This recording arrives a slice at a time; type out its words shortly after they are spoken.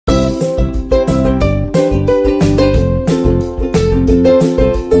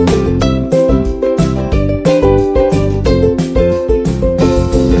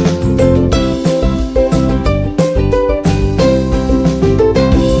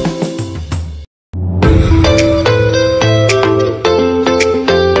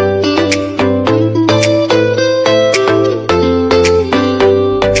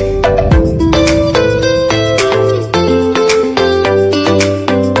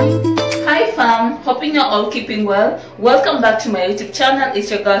hoping you're all keeping well. Welcome back to my YouTube channel. It's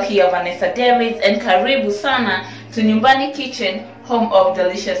your girl here, Vanessa Davids, and karibu sana to Nyumbani Kitchen, home of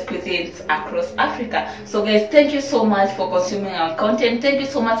delicious cuisines across Africa. So guys, thank you so much for consuming our content. Thank you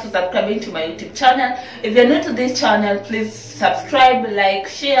so much for subscribing to my YouTube channel. If you're new to this channel, please subscribe, like,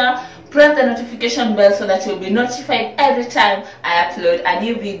 share, press the notification bell so that you'll be notified every time I upload a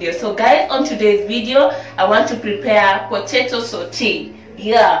new video. So guys, on today's video, I want to prepare potato saute.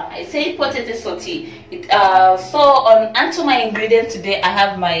 Yeah, I say potato saute. So onto my ingredients today, I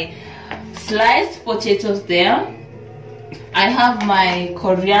have my sliced potatoes there. I have my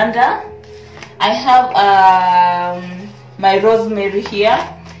coriander. I have my rosemary here.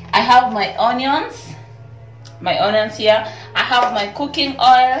 I have my onions here. I have my cooking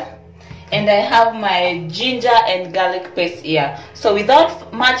oil, and I have my ginger and garlic paste here. So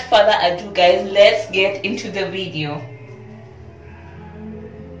without much further ado, guys, let's get into the video.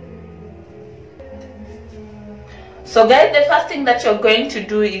 So guys, the first thing that you're going to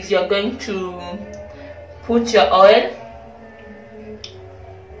do is you're going to put your oil.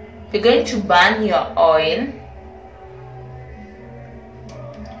 You're going to burn your oil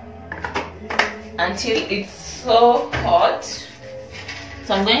until it's so hot.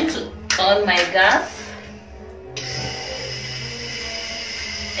 So I'm going to on my gas,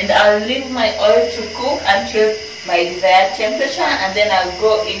 and I'll leave my oil to cook until my desired temperature, and then I'll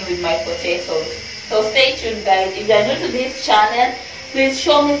go in with my potatoes. So stay tuned, guys. If you're new to this channel, please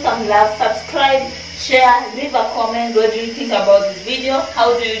show me some love, subscribe, share, leave a comment. What do you think about this video?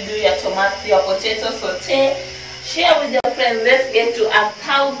 How do you do your potato saute? Share with your friends. Let's get to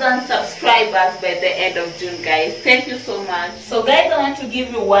 1,000 subscribers by the end of June, guys. Thank you so much. So guys, I want to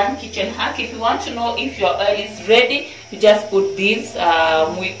give you one kitchen hack. If you want to know if your oil is ready, you just put this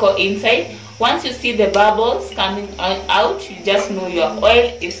mwiko inside. Once you see the bubbles coming out, you just know your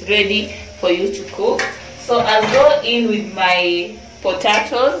oil is ready for you to cook. So I'll go in with my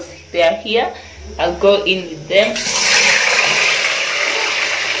potatoes. They are here. I'll go in with them.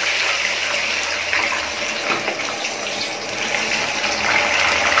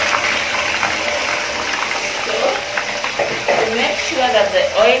 That the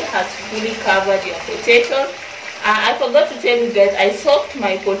oil has fully covered your potatoes. I forgot to tell you guys, I soaked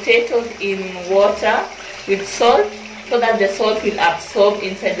my potatoes in water with salt so that the salt will absorb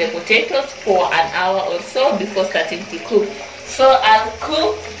inside the potatoes for an hour or so before starting to cook. So I'll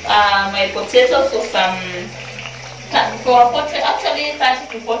cook my potatoes for actually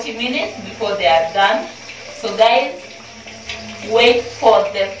 30 to 40 minutes before they are done. So guys, wait for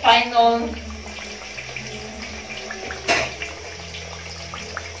the final.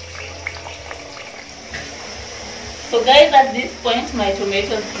 So guys, at this point my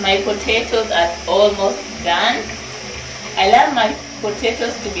potatoes are almost done. I love my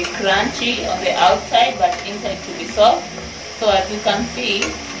potatoes to be crunchy on the outside but inside to be soft. So as you can see,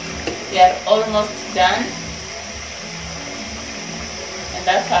 they are almost done. And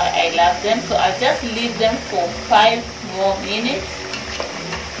that's how I love them. So I'll just leave them for 5 more minutes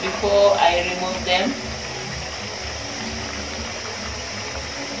before I remove them.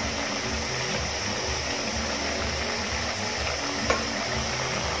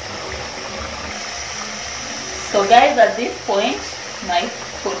 So guys, at this point my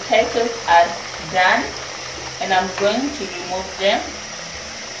potatoes are done, and I'm going to remove them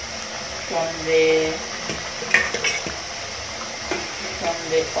from the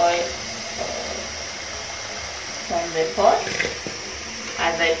oil, from the pot,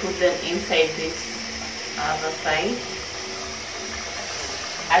 as I put them inside this other side.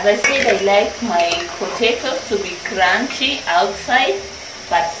 As I said, I like my potatoes to be crunchy outside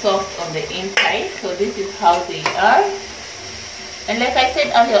but soft on the inside. So this is how they are. And like I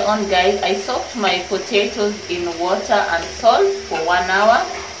said earlier on, guys, I soaked my potatoes in water and salt for 1 hour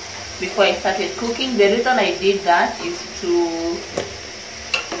before I started cooking. The reason I did that is to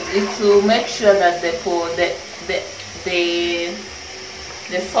make sure that the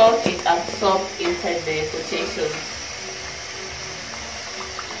salt is absorbed inside the potatoes.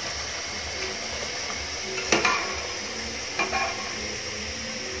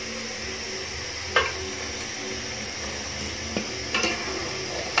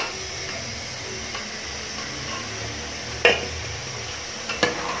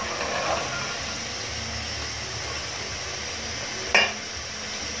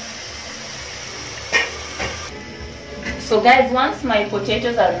 So guys, once my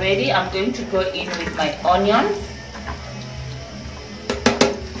potatoes are ready, I'm going to go in with my onions.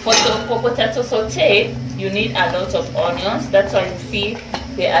 For potato saute, you need a lot of onions. That's why you see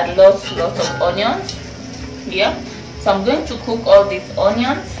there are lots of onions here. So I'm going to cook all these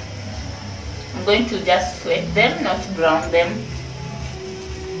onions I'm going to just sweat them, not brown them.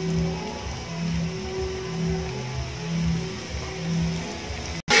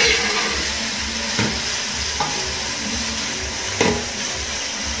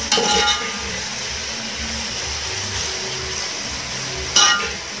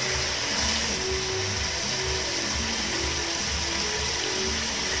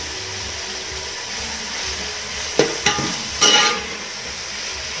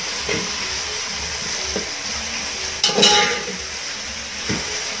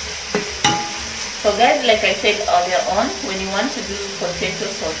 So guys, like I said earlier on, when you want to do potato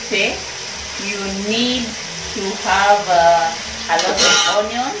saute, you need to have a lot of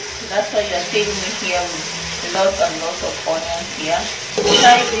onions. That's why you're seeing me here with lots and lots of onions here.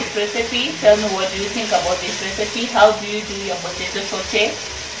 Try this recipe. Tell me, what do you think about this recipe? How do you do your potato saute?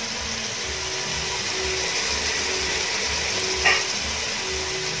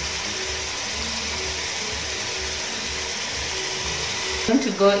 I'm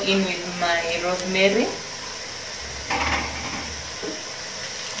going to go in with my rosemary.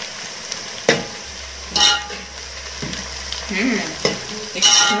 It's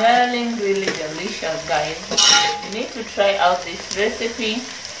smelling really delicious, guys. You need to try out this recipe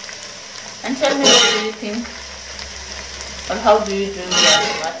and tell me, what do you think, or how do you do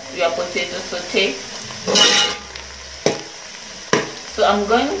your potato saute. So I'm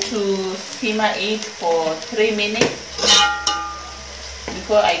going to simmer it for 3 minutes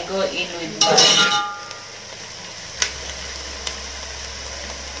before I go in with my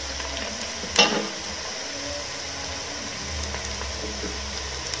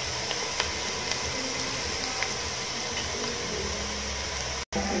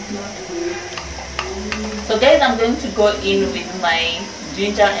So guys, I'm going to go in with my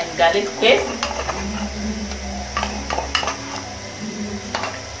ginger and garlic paste.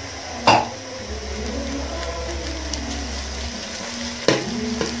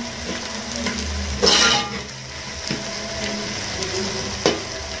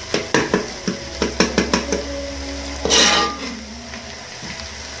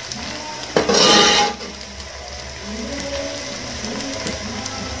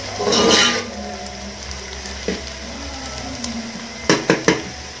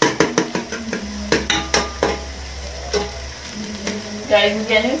 Guys, if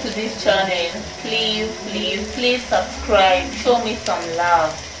you're new to this channel, please subscribe. Show me some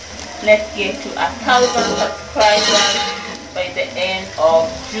love. Let's get to 1,000 subscribers by the end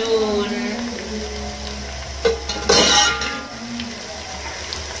of June.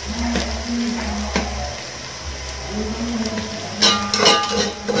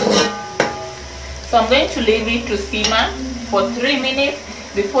 So I'm going to leave it to simmer for 3 minutes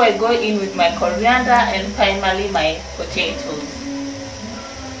before I go in with my coriander and finally my potatoes.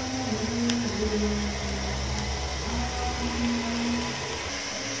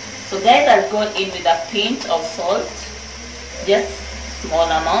 So guys, I'll go in with a pinch of salt, just small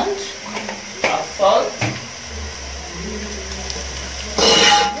amount of salt.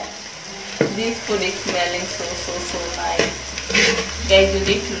 This food is smelling so nice. Guys, you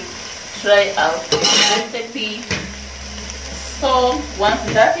need to try out this recipe. So once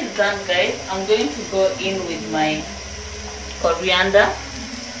that is done, guys, I'm going to go in with my coriander.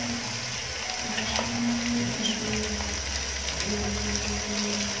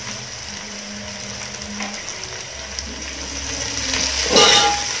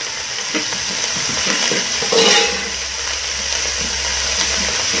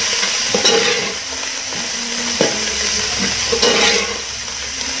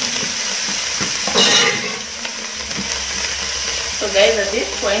 So guys, at this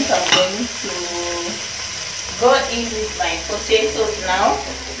point I'm going to go in with my potatoes now.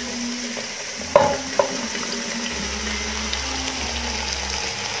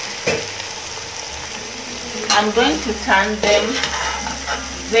 I'm going to turn them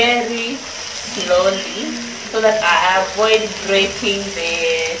very slowly so that I avoid breaking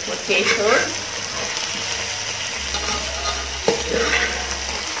the potatoes.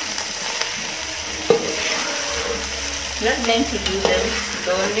 Just going to do them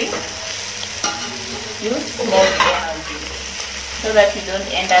slowly. Use small energy so that you don't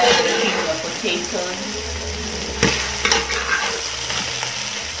end up breaking your potatoes.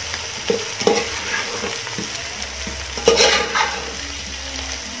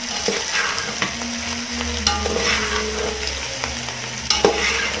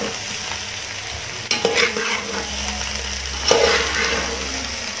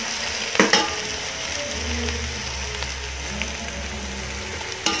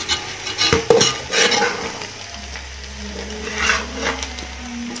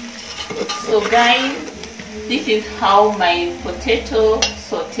 So guys, this is how my potato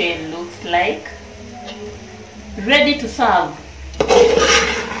saute looks like. Ready to serve.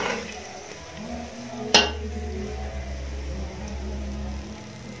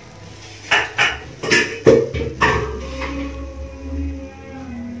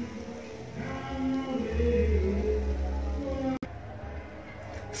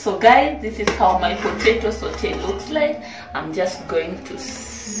 So guys, this is how my potato saute looks like. I'm just going to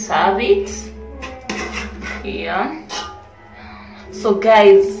serve it here. So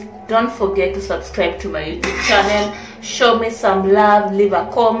guys, don't forget to subscribe to my YouTube channel. Show me some love, leave a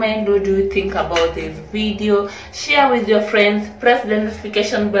comment. What do you think about this video? Share with your friends, press the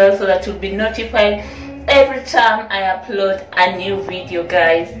notification bell so that you'll be notified every time I upload a new video,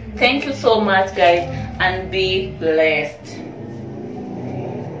 guys. Thank you so much, guys, and be blessed.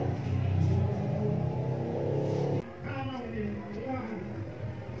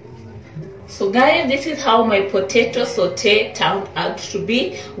 So guys, this is how my potato saute turned out to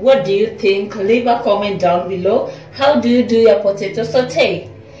be. What do you think? Leave a comment down below. How do you do your potato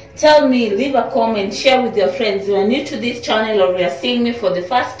saute? Tell me, leave a comment, share with your friends. If you are new to this channel or you are seeing me for the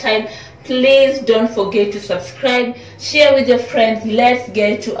first time, please don't forget to subscribe, share with your friends. Let's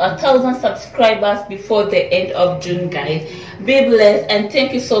get to 1,000 subscribers before the end of June, guys. Be blessed, and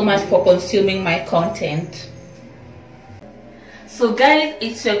thank you so much for consuming my content. So guys,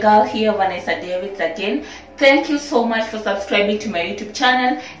 it's your girl here, Vanessa Davids again. Thank you so much for subscribing to my YouTube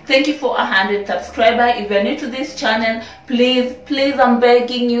channel. Thank you for 100 subscribers. If you're new to this channel, please, I'm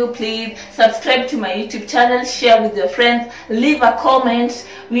begging you, please subscribe to my YouTube channel, share with your friends, leave a comment.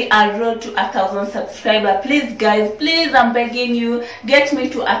 We are road to 1,000 subscribers. Please guys, please, I'm begging you, get me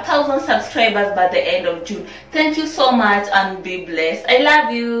to 1,000 subscribers by the end of June. Thank you so much and be blessed. I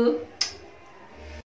love you.